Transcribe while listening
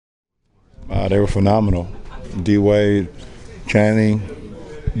They were phenomenal. D-Wade, Channing,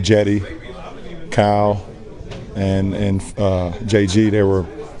 Jetty, Kyle, and JG. They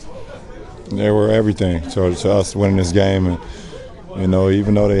were everything to us winning this game. And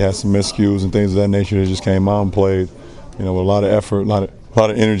even though they had some miscues and things of that nature, they just came out and played, with a lot of effort, a lot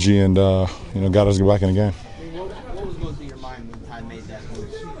of energy, and got us back in the game. What was going through your mind when Ty made that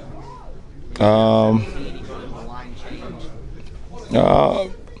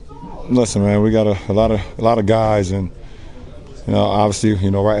move? Listen, man, we got a lot of guys, and obviously,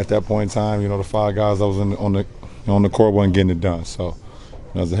 right at that point in time, the 5 guys that was on the court wasn't getting it done. So,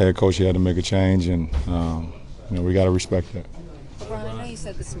 as a head coach, he had to make a change, and we got to respect that. LeBron, I know you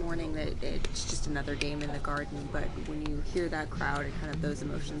said this morning that it's just another game in the Garden, but when you hear that crowd and kind of those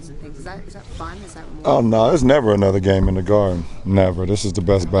emotions and things, is that fun? Is that more? Oh no, it's never another game in the Garden. Never. This is the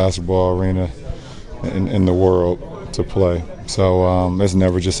best basketball arena in the world to play. So it's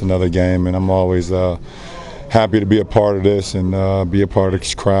never just another game, and I'm always happy to be a part of this and be a part of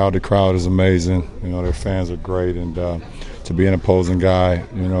this crowd. The crowd is amazing. Their fans are great, and to be an opposing guy,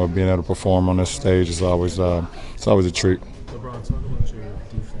 being able to perform on this stage is always a treat. LeBron, talk about your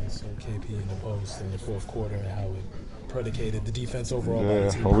defense on KP in the post in the fourth quarter and how it predicated the defense overall. Yeah,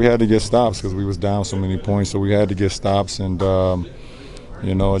 well, we had to get stops because we was down so many points, so we had to get stops and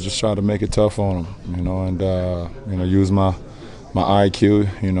just try to make it tough on them, and use my IQ,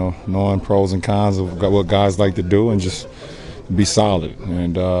 knowing pros and cons of what guys like to do, and just be solid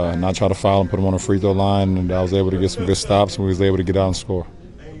and not try to foul and put them on a free throw line. And I was able to get some good stops, and we was able to get out and score.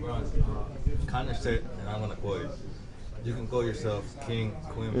 Connor said, and I'm gonna quote it, "You can call yourself king,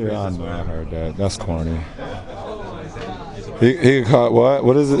 queen, Yeah, I princess." know. I heard that. That's corny. He caught what?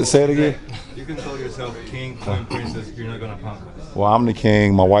 What is it? Say it again. You can call yourself king, queen, princess. You're not gonna punk us. Well, I'm the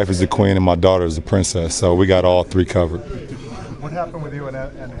king, my wife is the queen, and my daughter is the princess. So we got all 3 covered. What happened with you and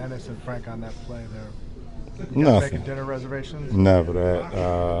Ennis and Frank on that play there? You Nothing. Making dinner reservations? Never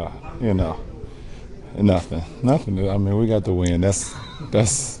that. Nothing. I mean, we got the win. That's.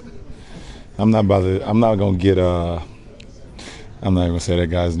 I'm not gonna get. I'm not even gonna say that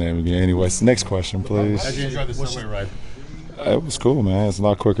guy's name again. Anyways, next question, please. How'd you enjoy the subway ride? It was cool, man. It's a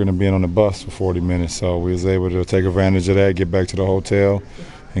lot quicker than being on the bus for 40 minutes. So we was able to take advantage of that, get back to the hotel,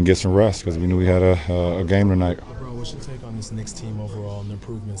 and get some rest because we knew we had a game tonight. LeBron, what's your take on this Knicks team overall and the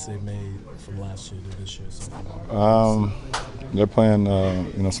improvements they've made from last year to this year so far? They're playing,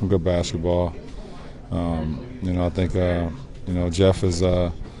 some good basketball. I think, Jeff is,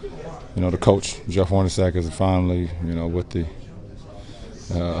 the coach, Jeff Hornacek, is finally, with the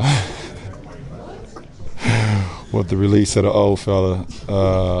with the release of the old fella,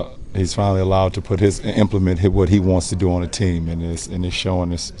 he's finally allowed to implement what he wants to do on the team, and it's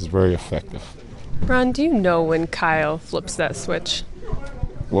showing it's very effective. Ron, do you know when Kyle flips that switch?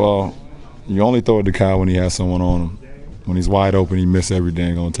 Well, you only throw it to Kyle when he has someone on him. When he's wide open, he misses every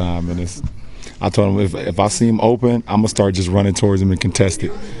dang on time. And I told him if I see him open, I'm gonna start just running towards him and contest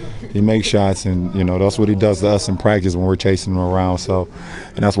it. He makes shots, and that's what he does to us in practice when we're chasing him around. So,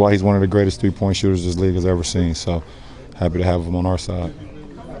 and that's why he's one of the greatest 3-point shooters this league has ever seen. So, happy to have him on our side.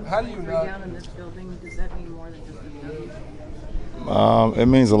 How do you know? Down in this building, does that mean more than just a W? It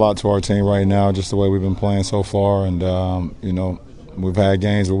means a lot to our team right now, just the way we've been playing so far, and we've had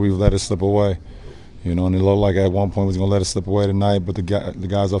games where we've let it slip away. And it looked like at one point we was going to let it slip away tonight, but the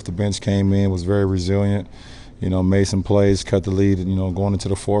guys off the bench came in, was very resilient, made some plays, cut the lead, going into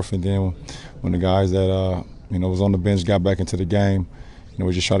the fourth. And then when the guys that, was on the bench got back into the game,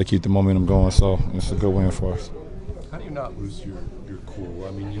 we just try to keep the momentum going. So it's a good win for us. How do you not lose your cool?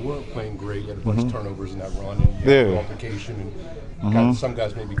 I mean, you weren't playing great. You had a bunch of turnovers in that run, and you had an altercation, and some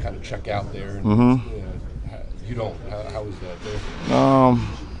guys maybe kind of check out there. And, you don't. How is that there?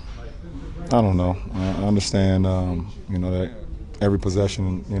 I don't know. I understand, that every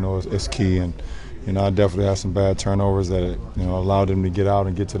possession, is key. And, I definitely had some bad turnovers that, allowed them to get out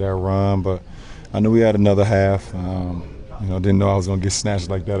and get to that run. But I knew we had another half. Didn't know I was going to get snatched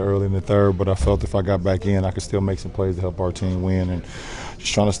like that early in the third. But I felt if I got back in, I could still make some plays to help our team win. And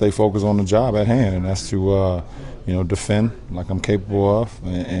just trying to stay focused on the job at hand. And that's to, defend like I'm capable of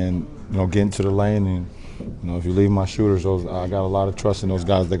and get into the lane. And, if you leave my shooters, I got a lot of trust in those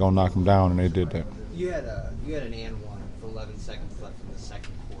guys. They're going to knock them down, and they did that. You had an and one with 11 seconds left in the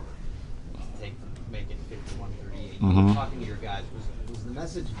second quarter to make it 51-38. You were talking to your guys. Was the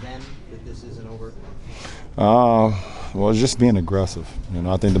message then that this isn't over? Well, it's just being aggressive.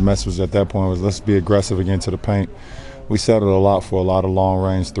 I think the message at that point was let's be aggressive again to the paint. We settled a lot for a lot of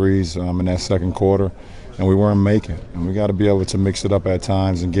long-range threes in that second quarter, and we weren't making. And we got to be able to mix it up at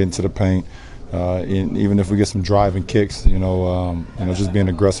times and get into the paint. Even if we get some driving kicks, just being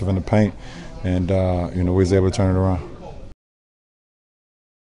aggressive in the paint, and we was able to turn it around.